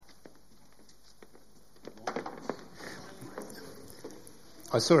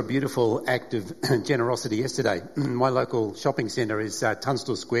I saw a beautiful act of generosity yesterday. My local shopping centre is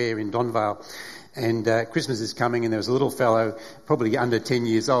Tunstall Square in Donvale, and Christmas is coming, and there was a little fellow, probably under 10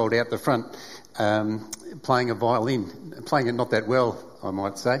 years old, out the front playing a violin, playing it not that well, I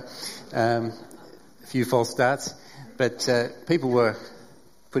might say. A few false starts, but people were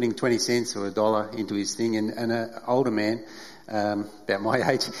putting 20 cents or $1 into his thing, and an older man, about my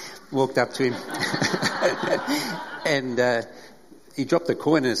age, walked up to him and he dropped the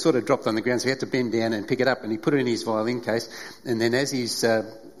coin, and it sort of dropped on the ground, so he had to bend down and pick it up, and he put it in his violin case, and then as he's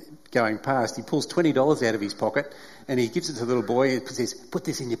going past, he pulls $20 out of his pocket, and he gives it to the little boy and says, "Put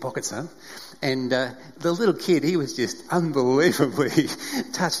this in your pocket, son." And the little kid, he was just unbelievably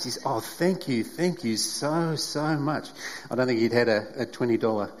touched. He's, "Oh, thank you so much." I don't think he'd had a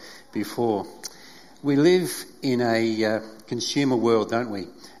 $20 before. We live in a consumer world, don't we?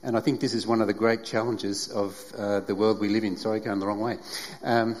 And I think this is one of the great challenges of the world we live in. Sorry, going the wrong way.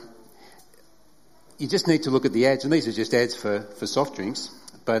 You just need to look at the ads, and these are just ads for soft drinks.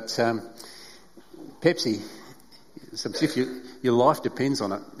 But Pepsi, if your life depends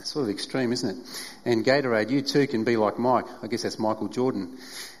on it. It's sort of extreme, isn't it? And Gatorade, you too can be like Mike. I guess that's Michael Jordan.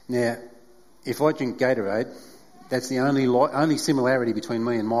 Now, if I drink Gatorade, that's the only similarity between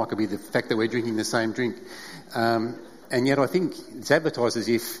me and Mike will be the fact that we're drinking the same drink. And yet I think it's advertised as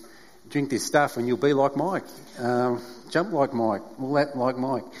if drink this stuff and you'll be like Mike, jump like Mike, all that like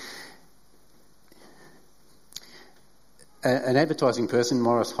Mike. An advertising person,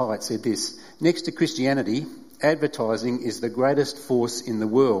 Morris Haidt, said this: "Next to Christianity, advertising is the greatest force in the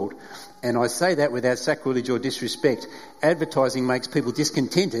world. And I say that without sacrilege or disrespect. Advertising makes people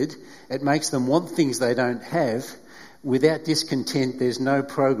discontented. It makes them want things they don't have. Without discontent, there's no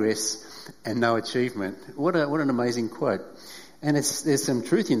progress and no achievement." What an amazing quote. And there's some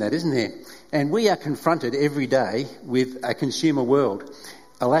truth in that, isn't there? And we are confronted every day with a consumer world.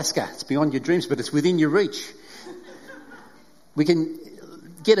 Alaska, it's beyond your dreams, but it's within your reach. We can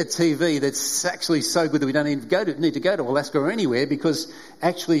get a TV that's actually so good that we don't even need to go to Alaska or anywhere, because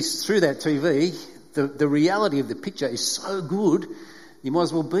actually through that TV, the reality of the picture is so good, you might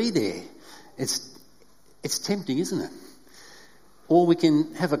as well be there. It's tempting, isn't it? Or we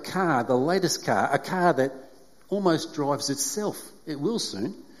can have a car, the latest car, a car that almost drives itself. It will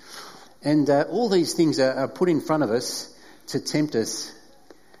soon. And all these things are put in front of us to tempt us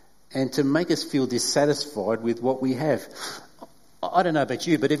and to make us feel dissatisfied with what we have. I don't know about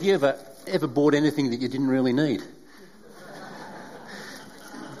you, but have you ever bought anything that you didn't really need?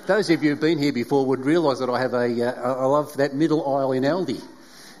 Those of you who've been here before would realise that I love that middle aisle in Aldi.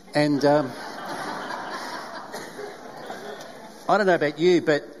 And I don't know about you,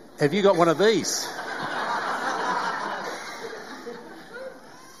 but have you got one of these?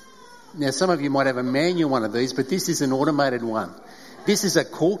 Now, some of you might have a manual one of these, but this is an automated one. This is a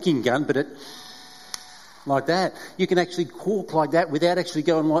corking gun, but like that. You can actually cork like that without actually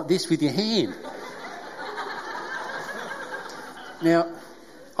going like this with your hand. Now,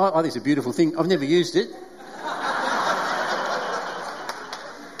 I think it's a beautiful thing. I've never used it.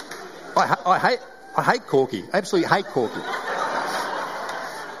 I hate corking. I absolutely hate corking.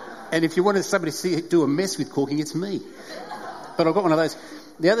 And if you wanted somebody to do a mess with corking, it's me. But I've got one of those.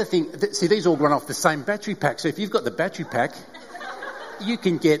 The other thing, see, these all run off the same battery pack. So if you've got the battery pack, you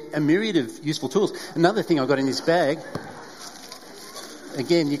can get a myriad of useful tools. Another thing I've got in this bag,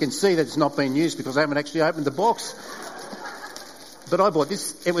 again, you can see that it's not been used because I haven't actually opened the box. But I bought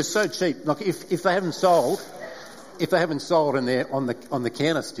this. It was so cheap. Like if they haven't sold and they're on the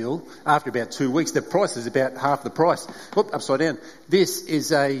counter still, after about 2 weeks, the price is about half the price. Whoop, upside down. This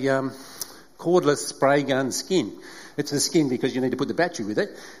is a cordless spray gun skin. It's a skin because you need to put the battery with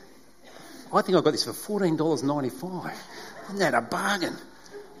it. I think I got this for $14.95. Isn't that a bargain?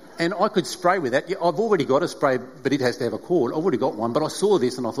 And I could spray with that. I've already got a spray, but it has to have a cord. I've already got one, but I saw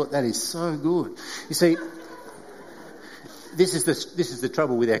this and I thought, that is so good. You see, this is the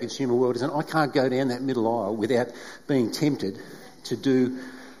trouble with our consumer world, isn't it? I can't go down that middle aisle without being tempted to do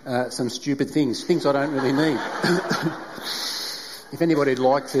some stupid things I don't really need. If anybody'd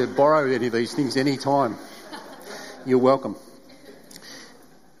like to borrow any of these things any time, you're welcome.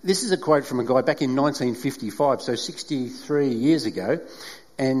 This is a quote from a guy back in 1955, so 63 years ago,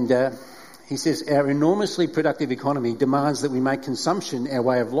 and he says, "Our enormously productive economy demands that we make consumption our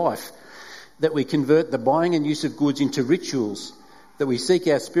way of life, that we convert the buying and use of goods into rituals, that we seek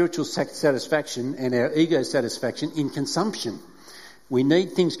our spiritual satisfaction and our ego satisfaction in consumption. We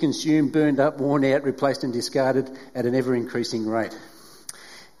need things consumed, burned up, worn out, replaced and discarded at an ever-increasing rate."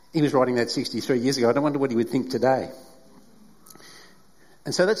 He was writing that 63 years ago. I don't wonder what he would think today.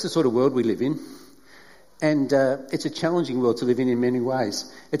 And so that's the sort of world we live in. And it's a challenging world to live in many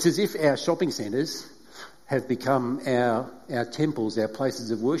ways. It's as if our shopping centres have become our temples, our places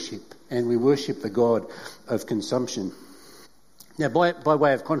of worship, and we worship the God of consumption. Now, by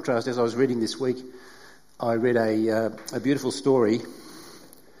way of contrast, as I was reading this week, I read a beautiful story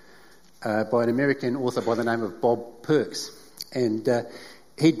by an American author by the name of Bob Perks. And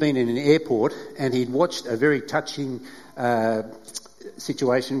he'd been in an airport and he'd watched a very touching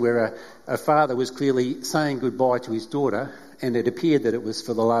situation where a father was clearly saying goodbye to his daughter, and it appeared that it was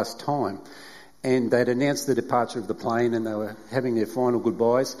for the last time. And they'd announced the departure of the plane and they were having their final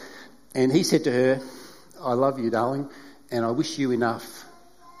goodbyes. And he said to her, "I love you, darling, and I wish you enough.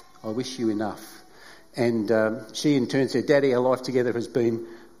 I wish you enough." And she in turn said, "Daddy, our life together has been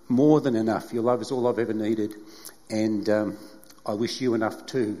more than enough. Your love is all I've ever needed. And I wish you enough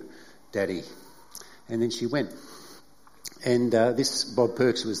too, Daddy." And then she went. And this Bob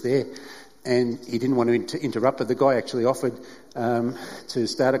Perks was there, and he didn't want to interrupt her. The guy actually offered to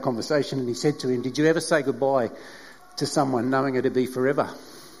start a conversation, and he said to him, "Did you ever say goodbye to someone knowing it to be forever?"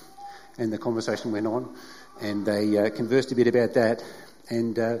 And the conversation went on, and they conversed a bit about that.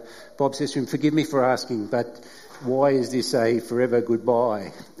 And Bob says to him, "Forgive me for asking, but why is this a forever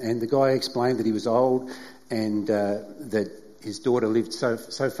goodbye?" And the guy explained that he was old and that his daughter lived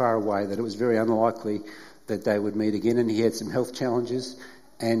so far away that it was very unlikely that they would meet again, and he had some health challenges.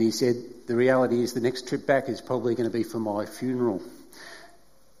 And he said, "The reality is the next trip back is probably going to be for my funeral."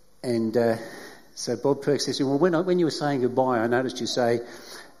 And so Bob Perks says to him, "Well, when you were saying goodbye, I noticed you say,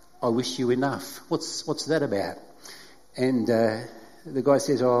 'I wish you enough.' What's that about?" And the guy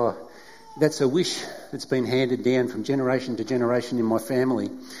says, "Oh, that's a wish that's been handed down from generation to generation in my family.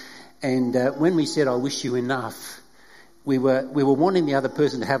 And when we said, 'I wish you enough,' we were wanting the other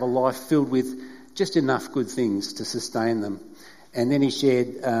person to have a life filled with just enough good things to sustain them." And then he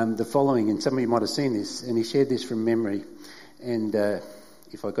shared the following, and some of you might have seen this, and he shared this from memory. And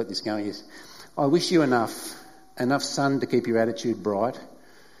if I got this going, yes. "I wish you enough sun to keep your attitude bright.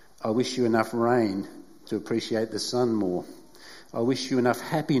 I wish you enough rain to appreciate the sun more. I wish you enough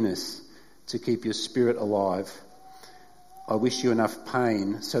happiness to keep your spirit alive. I wish you enough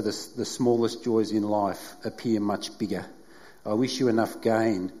pain so the smallest joys in life appear much bigger. I wish you enough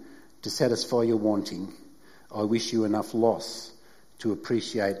gain to satisfy your wanting. I wish you enough loss to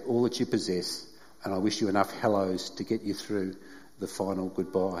appreciate all that you possess. And I wish you enough hellos to get you through the final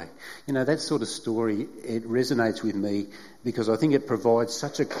goodbye." You know, that sort of story, it resonates with me because I think it provides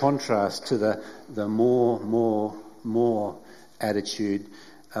such a contrast to the more attitude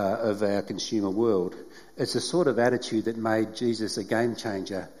of our consumer world. It's the sort of attitude that made Jesus a game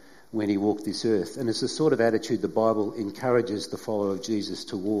changer when he walked this earth. And it's the sort of attitude the Bible encourages the follower of Jesus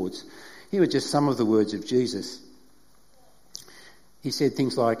towards. Here are just some of the words of Jesus. He said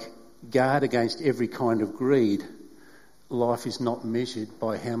things like, "Guard against every kind of greed. Life is not measured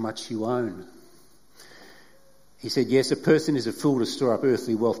by how much you own." He said, "Yes, a person is a fool to store up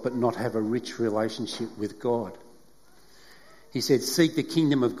earthly wealth but not have a rich relationship with God." He said, "Seek the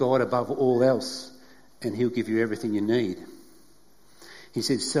kingdom of God above all else and he'll give you everything you need." He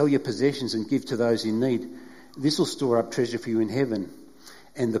said, "Sell your possessions and give to those in need. This will store up treasure for you in heaven.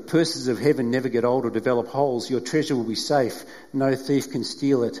 And the purses of heaven never get old or develop holes. Your treasure will be safe. No thief can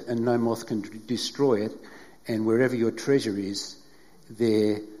steal it and no moth can destroy it. And wherever your treasure is,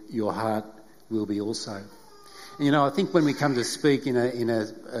 there your heart will be also." And, you know, I think when we come to speak in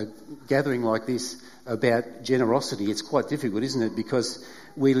a gathering like this about generosity, it's quite difficult, isn't it? Because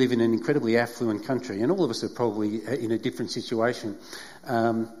we live in an incredibly affluent country, and all of us are probably in a different situation.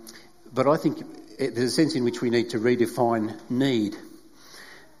 But I think there's a sense in which we need to redefine need.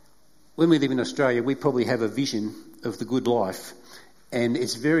 When we live in Australia, we probably have a vision of the good life, and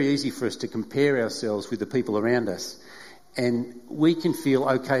it's very easy for us to compare ourselves with the people around us. And we can feel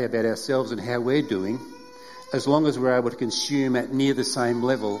okay about ourselves and how we're doing as long as we're able to consume at near the same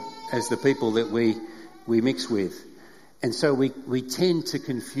level as the people that we mix with. And so we tend to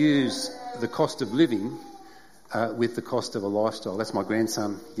confuse the cost of living with the cost of a lifestyle. That's my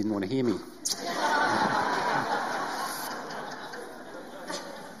grandson. He didn't want to hear me.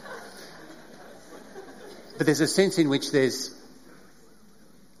 But there's a sense in which there's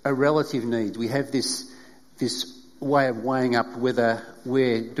a relative need. We have this way of weighing up whether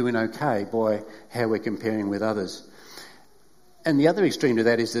we're doing okay by how we're comparing with others. And the other extreme to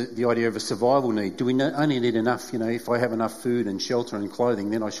that is the idea of a survival need. Do we only need enough? You know, if I have enough food and shelter and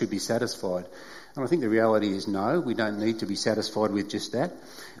clothing, then I should be satisfied. And I think the reality is no, we don't need to be satisfied with just that.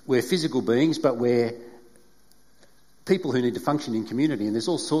 We're physical beings, but we're people who need to function in community, and there's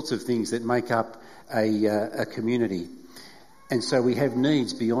all sorts of things that make up a community. And so we have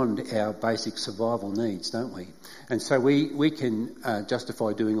needs beyond our basic survival needs, don't we? And so we can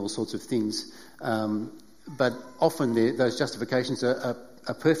justify doing all sorts of things, but often those justifications are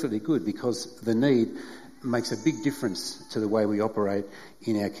perfectly good because the need makes a big difference to the way we operate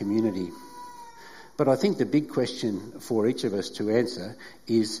in our community. But I think the big question for each of us to answer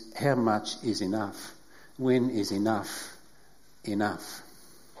is, how much is enough? When is enough enough?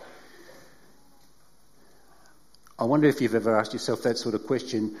 I wonder if you've ever asked yourself that sort of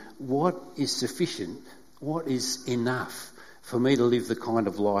question. What is sufficient? What is enough for me to live the kind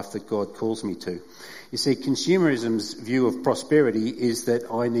of life that God calls me to? You see, consumerism's view of prosperity is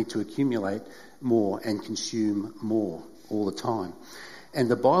that I need to accumulate more and consume more all the time. And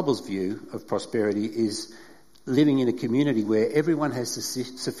the Bible's view of prosperity is living in a community where everyone has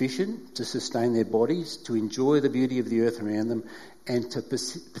sufficient to sustain their bodies, to enjoy the beauty of the earth around them, and to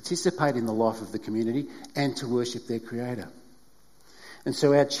participate in the life of the community and to worship their Creator. And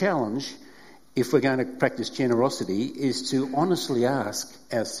so our challenge, if we're going to practice generosity, is to honestly ask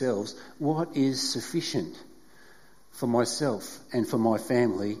ourselves, what is sufficient for myself and for my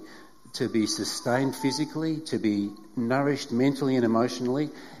family to be sustained physically, to be nourished mentally and emotionally,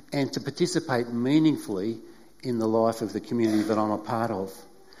 and to participate meaningfully in the life of the community that I'm a part of.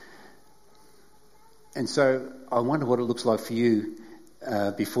 And so I wonder what it looks like for you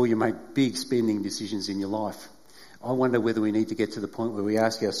before you make big spending decisions in your life. I wonder whether we need to get to the point where we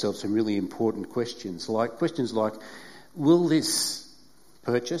ask ourselves some really important questions like, will this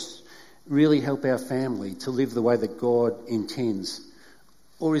purchase really help our family to live the way that God intends?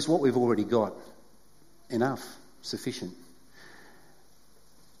 Or is what we've already got enough, sufficient?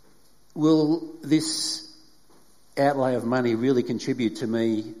 Will this outlay of money really contribute to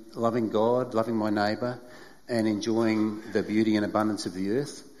me loving God, loving my neighbour, and enjoying the beauty and abundance of the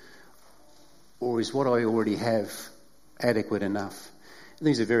earth? Or is what I already have adequate enough?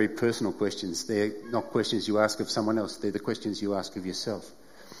 These are very personal questions. They're not questions you ask of someone else. They're the questions you ask of yourself.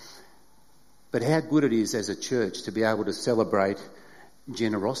 But how good it is as a church to be able to celebrate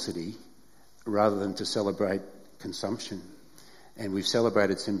generosity rather than to celebrate consumption. And we've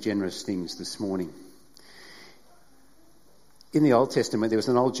celebrated some generous things this morning. In the Old Testament, there was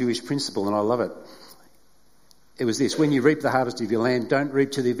an old Jewish principle, and I love it. It was this: when you reap the harvest of your land, don't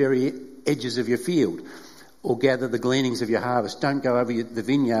reap to the very edges of your field or gather the gleanings of your harvest. Don't go over the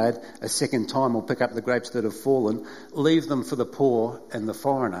vineyard a second time or pick up the grapes that have fallen. Leave them for the poor and the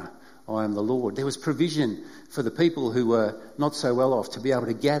foreigner. I am the Lord. There was provision for the people who were not so well off to be able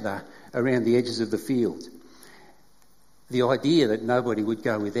to gather around the edges of the field. The idea that nobody would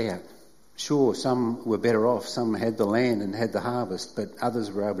go without. Sure, some were better off, some had the land and had the harvest, but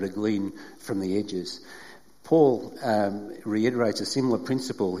others were able to glean from the edges. Paul reiterates a similar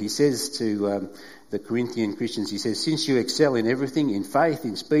principle. He says to the Corinthian Christians, he says, since you excel in everything, in faith,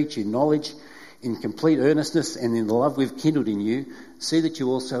 in speech, in knowledge, in complete earnestness and in the love we've kindled in you, see that you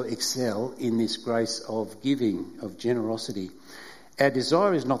also excel in this grace of giving, of generosity. Our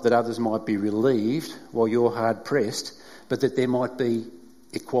desire is not that others might be relieved while you're hard pressed, but that there might be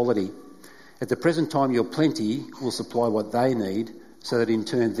equality. At the present time, your plenty will supply what they need, so that in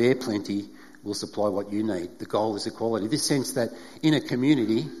turn their plenty will supply what you need. The goal is equality. This sense that in a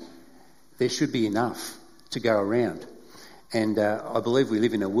community, there should be enough to go around. And I believe we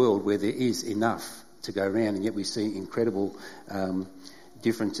live in a world where there is enough to go around, and yet we see incredible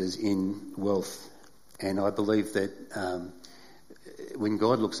differences in wealth. And I believe that when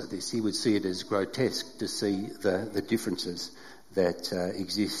God looks at this, he would see it as grotesque to see the differences that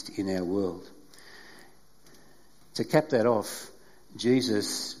exist in our world. To cap that off,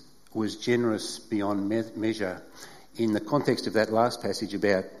 Jesus was generous beyond measure. In the context of that last passage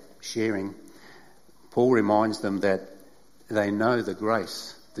about sharing, Paul reminds them that they know the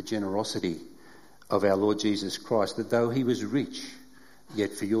grace, the generosity of our Lord Jesus Christ, that though he was rich,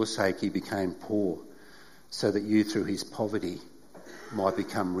 yet for your sake he became poor, so that you through his poverty might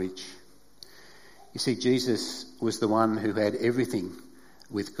become rich. You see, Jesus was the one who had everything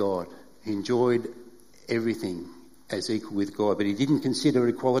with God. He enjoyed everything as equal with God, but he didn't consider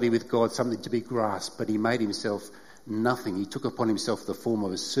equality with God something to be grasped, but he made himself nothing. He took upon himself the form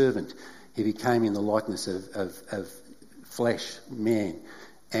of a servant. He became in the likeness of flesh, man,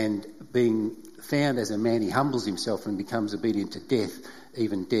 and being found as a man, he humbles himself and becomes obedient to death,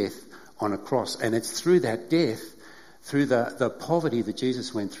 even death on a cross. And it's through that death, through the poverty that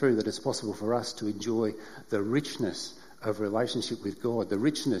Jesus went through, that it's possible for us to enjoy the richness of relationship with God, the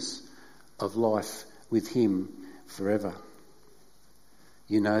richness of life with him forever.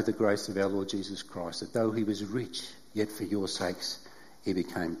 You know the grace of our Lord Jesus Christ, that though he was rich, yet for your sakes he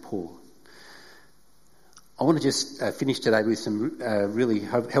became poor. I want to just finish today with some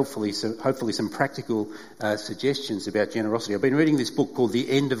hopefully some practical suggestions about generosity. I've been reading this book called The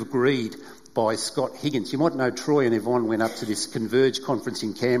End of Greed by Scott Higgins. You might know Troy and Yvonne went up to this Converge conference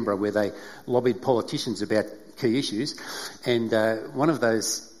in Canberra where they lobbied politicians about key issues, and one of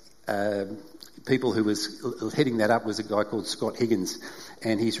those people who was heading that up was a guy called Scott Higgins,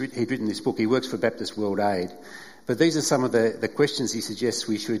 and he'd written this book. He works for Baptist World Aid. But these are some of the questions he suggests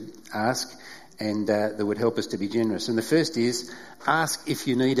we should ask and that would help us to be generous. And the first is, ask if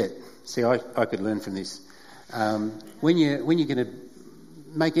you need it. See, I could learn from this. When you're going to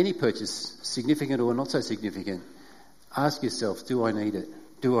make any purchase, significant or not so significant, ask yourself, do I need it?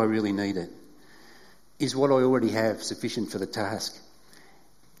 Do I really need it? Is what I already have sufficient for the task?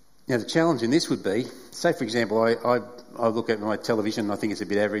 Now, the challenge in this would be, say, for example, I look at my television and I think it's a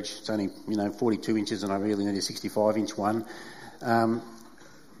bit average. It's only, 42 inches and I really need a 65-inch one.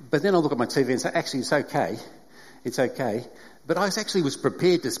 But then I look at my TV and say, actually, it's okay. But I actually was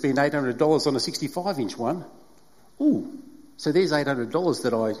prepared to spend $800 on a 65-inch one. Ooh, so there's $800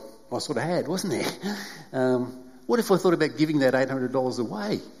 that I sort of had, wasn't there? What if I thought about giving that $800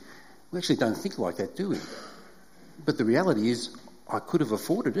 away? We actually don't think like that, do we? But the reality is, I could have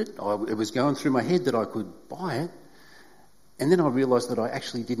afforded it. It was going through my head that I could buy it. And then I realised that I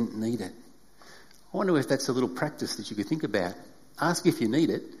actually didn't need it. I wonder if that's a little practice that you could think about. Ask if you need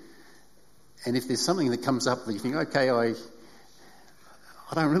it. And if there's something that comes up that you think, okay, I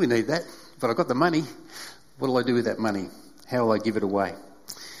don't really need that, but I've got the money. What will I do with that money? How will I give it away?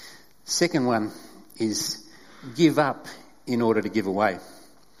 Second one is give up in order to give away.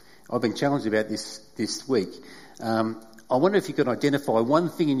 I've been challenged about this week. I wonder if you could identify one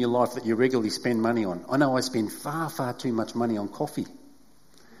thing in your life that you regularly spend money on. I know I spend far, far too much money on coffee.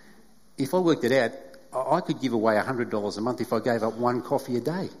 If I worked it out, I could give away $100 a month if I gave up one coffee a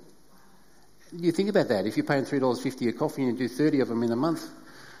day. You think about that. If you're paying $3.50 a coffee and you do 30 of them in a month,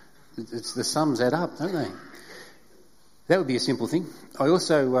 the sums add up, don't they? That would be a simple thing. I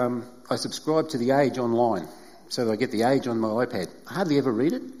also I subscribe to The Age online, so that I get The Age on my iPad. I hardly ever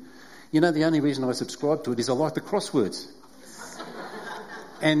read it. The only reason I subscribe to it is I like the crosswords.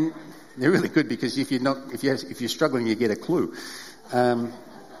 And they're really good because if you're struggling, you get a clue.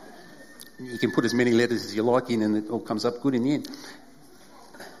 You can put as many letters as you like in, and it all comes up good in the end.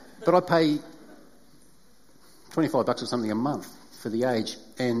 But I pay $25 or something a month for The Age,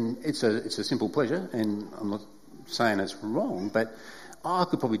 and it's a simple pleasure. And I'm not saying it's wrong, but I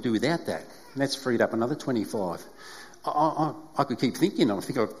could probably do without that. And that's freed up another $25. I could keep thinking. I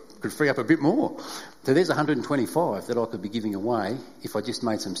think I could free up a bit more. So there's $125 that I could be giving away if I just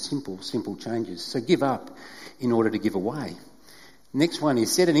made some simple changes. So give up in order to give away. Next one is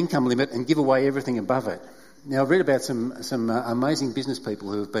set an income limit and give away everything above it. Now, I've read about some amazing business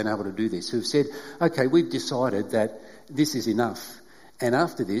people who have been able to do this, who've said, okay, we've decided that this is enough. And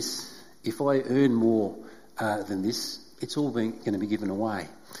after this, if I earn more than this, it's all going to be given away.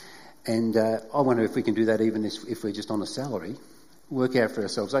 And I wonder if we can do that even if we're just on a salary. Work out for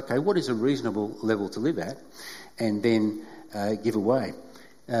ourselves, okay, what is a reasonable level to live at, and then give away.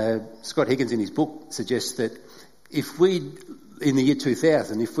 Scott Higgins in his book suggests that in the year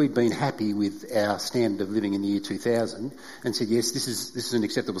 2000, if we'd been happy with our standard of living in the year 2000 and said, yes, this is an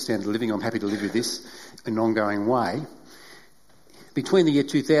acceptable standard of living, I'm happy to live with this in an ongoing way, between the year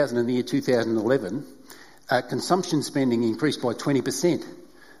 2000 and the year 2011, consumption spending increased by 20%.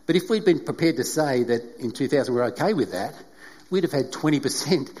 But if we'd been prepared to say that in 2000 we're okay with that, we'd have had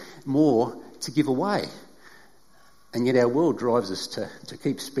 20% more to give away. And yet our world drives us to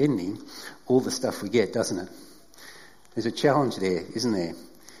keep spending all the stuff we get, doesn't it? There's a challenge there, isn't there?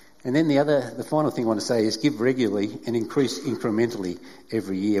 And then the final thing I want to say is give regularly and increase incrementally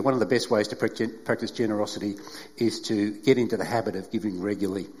every year. One of the best ways to practice generosity is to get into the habit of giving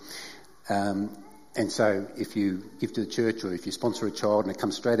regularly. And so if you give to the church or if you sponsor a child and it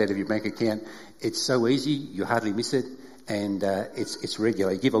comes straight out of your bank account, it's so easy, you hardly miss it, and it's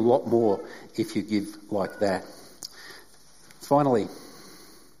regular. You give a lot more if you give like that. Finally,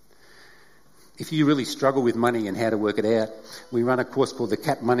 if you really struggle with money and how to work it out, we run a course called the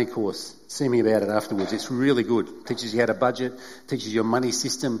CAP Money Course. See me about it afterwards. It's really good. Teaches you how to budget, teaches you a money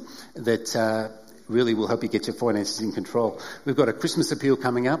system that really will help you get your finances in control. We've got a Christmas appeal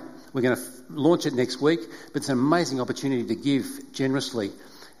coming up. We're going to launch it next week, but it's an amazing opportunity to give generously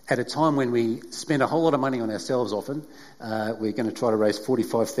at a time when we spend a whole lot of money on ourselves often. We're going to try to raise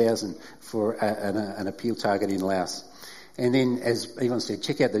 $45,000 for an appeal target in Laos. And then, as Yvonne said,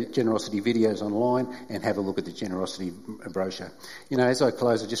 check out the generosity videos online and have a look at the generosity brochure. As I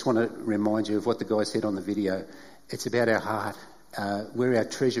close, I just want to remind you of what the guy said on the video. It's about our heart, where our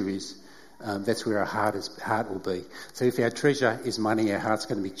treasure is. that's where our heart will be. So if our treasure is money, our heart's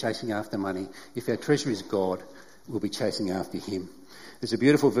going to be chasing after money. If our treasure is God, we'll be chasing after him. There's a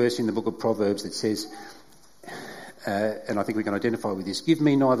beautiful verse in the book of Proverbs that says, and I think we can identify with this, give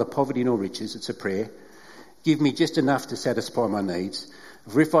me neither poverty nor riches, it's a prayer. Give me just enough to satisfy my needs.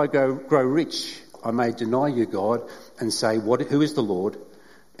 For if I grow rich, I may deny you, God, and say, who is the Lord?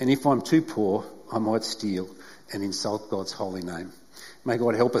 And if I'm too poor, I might steal and insult God's holy name. May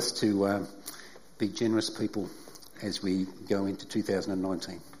God help us to be generous people as we go into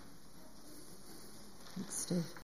 2019. Thanks, Steve.